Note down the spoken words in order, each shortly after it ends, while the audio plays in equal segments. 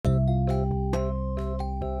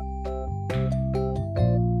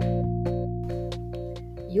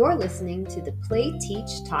You're listening to the Play,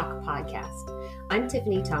 Teach, Talk podcast. I'm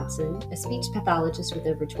Tiffany Thompson, a speech pathologist with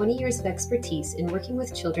over 20 years of expertise in working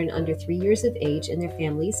with children under 3 years of age and their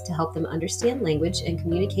families to help them understand language and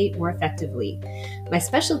communicate more effectively. My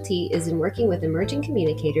specialty is in working with emerging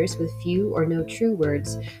communicators with few or no true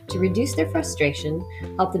words to reduce their frustration,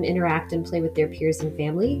 help them interact and play with their peers and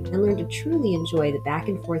family, and learn to truly enjoy the back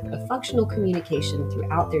and forth of functional communication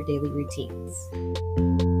throughout their daily routines.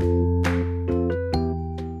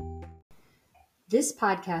 This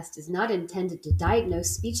podcast is not intended to diagnose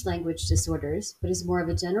speech-language disorders, but is more of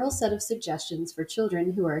a general set of suggestions for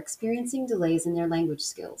children who are experiencing delays in their language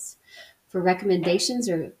skills. For recommendations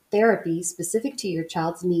or therapy specific to your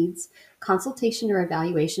child's needs, consultation or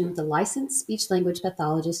evaluation with a licensed speech-language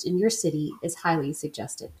pathologist in your city is highly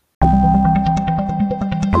suggested.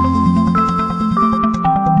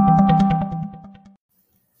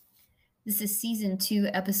 This is Season 2,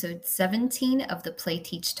 Episode 17 of the Play,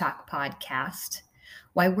 Teach, Talk podcast.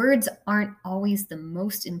 Why words aren't always the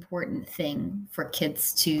most important thing for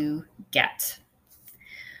kids to get.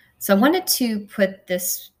 So I wanted to put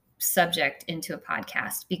this subject into a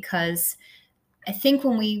podcast because I think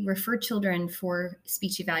when we refer children for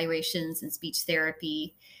speech evaluations and speech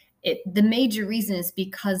therapy, the major reason is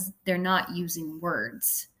because they're not using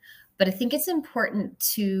words. But I think it's important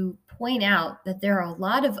to point out that there are a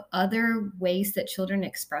lot of other ways that children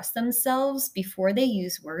express themselves before they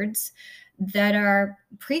use words that are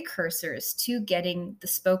precursors to getting the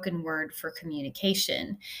spoken word for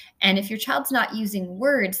communication. And if your child's not using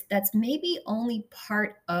words, that's maybe only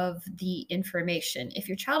part of the information. If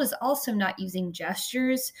your child is also not using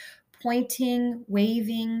gestures, pointing,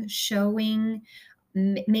 waving, showing,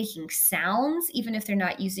 making sounds, even if they're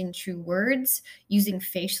not using true words, using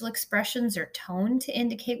facial expressions or tone to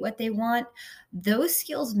indicate what they want, those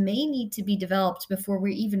skills may need to be developed before we're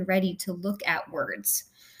even ready to look at words.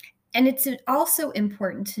 And it's also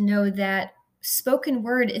important to know that spoken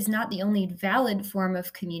word is not the only valid form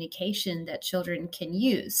of communication that children can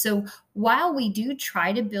use. So while we do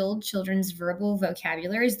try to build children's verbal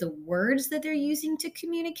vocabularies, the words that they're using to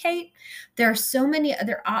communicate, there are so many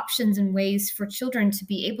other options and ways for children to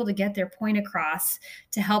be able to get their point across,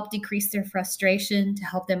 to help decrease their frustration, to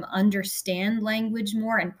help them understand language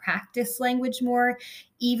more and practice language more,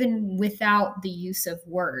 even without the use of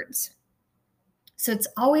words. So it's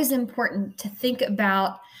always important to think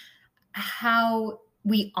about how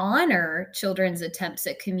we honor children's attempts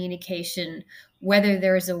at communication, whether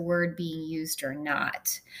there's a word being used or not.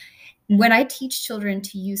 When I teach children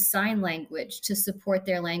to use sign language to support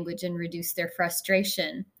their language and reduce their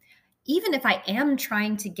frustration, even if I am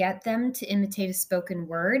trying to get them to imitate a spoken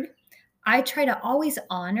word, I try to always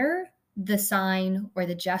honor the sign or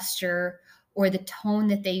the gesture or the tone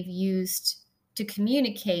that they've used to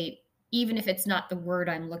communicate, even if it's not the word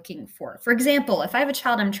I'm looking for. For example, if I have a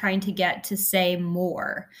child I'm trying to get to say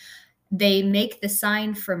more, they make the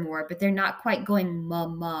sign for more, but they're not quite going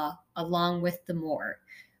ma along with the more.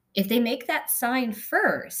 If they make that sign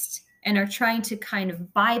first and are trying to kind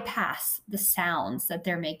of bypass the sounds that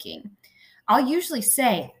they're making, I'll usually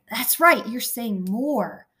say, "That's right, you're saying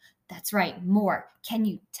more. That's right, more. Can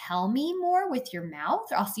you tell me more with your mouth?"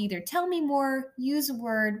 Or I'll say either tell me more, use a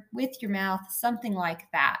word with your mouth, something like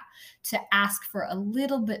that, to ask for a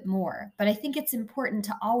little bit more. But I think it's important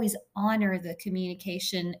to always honor the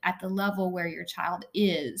communication at the level where your child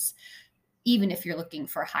is, even if you're looking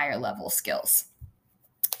for higher level skills.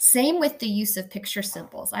 Same with the use of picture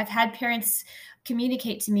symbols. I've had parents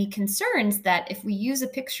communicate to me concerns that if we use a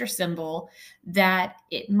picture symbol, that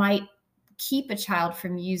it might keep a child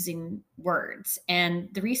from using words. And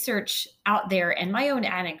the research out there and my own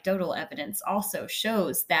anecdotal evidence also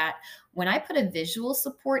shows that when I put a visual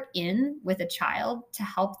support in with a child to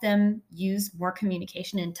help them use more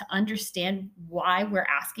communication and to understand why we're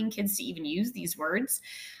asking kids to even use these words,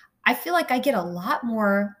 I feel like I get a lot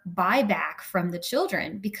more buyback from the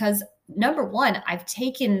children because, number one, I've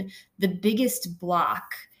taken the biggest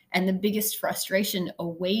block and the biggest frustration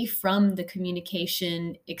away from the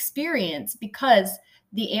communication experience because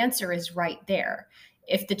the answer is right there.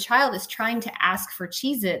 If the child is trying to ask for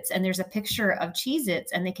Cheez-Its and there's a picture of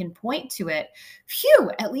Cheez-Its and they can point to it,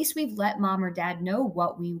 phew, at least we've let mom or dad know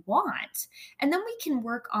what we want. And then we can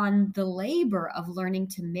work on the labor of learning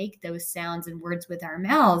to make those sounds and words with our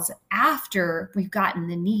mouths after we've gotten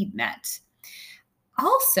the need met.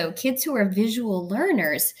 Also, kids who are visual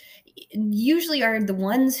learners, usually are the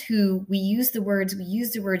ones who we use the words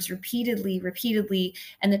repeatedly,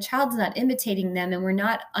 and the child's not imitating them, and we're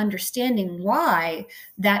not understanding why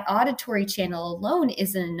that auditory channel alone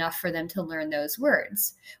isn't enough for them to learn those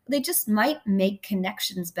words. They just might make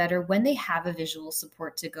connections better when they have a visual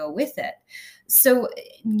support to go with it. So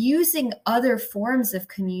using other forms of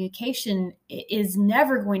communication is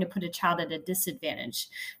never going to put a child at a disadvantage.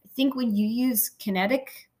 I think when you use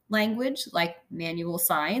kinetic language like manual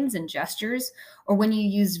signs and gestures, or when you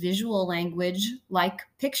use visual language like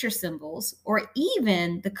picture symbols, or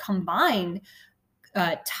even the combined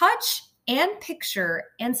touch and picture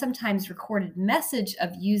and sometimes recorded message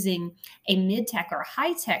of using a mid-tech or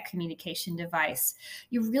high-tech communication device,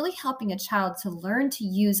 you're really helping a child to learn to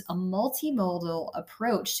use a multimodal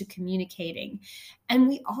approach to communicating. And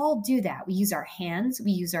we all do that. We use our hands,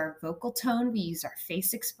 we use our vocal tone, we use our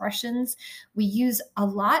face expressions, we use a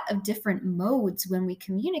lot of different modes when we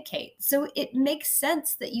communicate. So it makes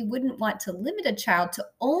sense that you wouldn't want to limit a child to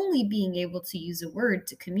only being able to use a word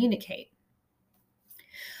to communicate.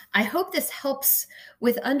 I hope this helps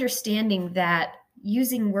with understanding that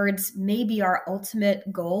using words may be our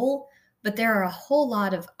ultimate goal, but there are a whole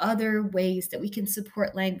lot of other ways that we can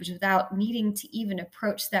support language without needing to even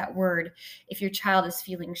approach that word. If your child is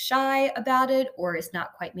feeling shy about it, or is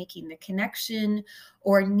not quite making the connection,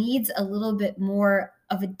 or needs a little bit more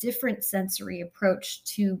of a different sensory approach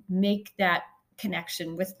to make that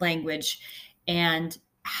connection with language and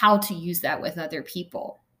how to use that with other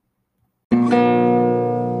people.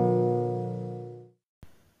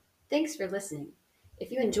 Thanks for listening.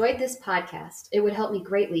 If you enjoyed this podcast, it would help me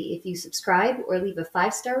greatly if you subscribe or leave a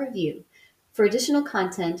 5-star review. For additional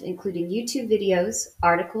content, including YouTube videos,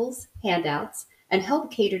 articles, handouts, and help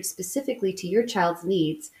catered specifically to your child's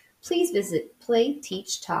needs, please visit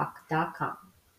playteachtalk.com.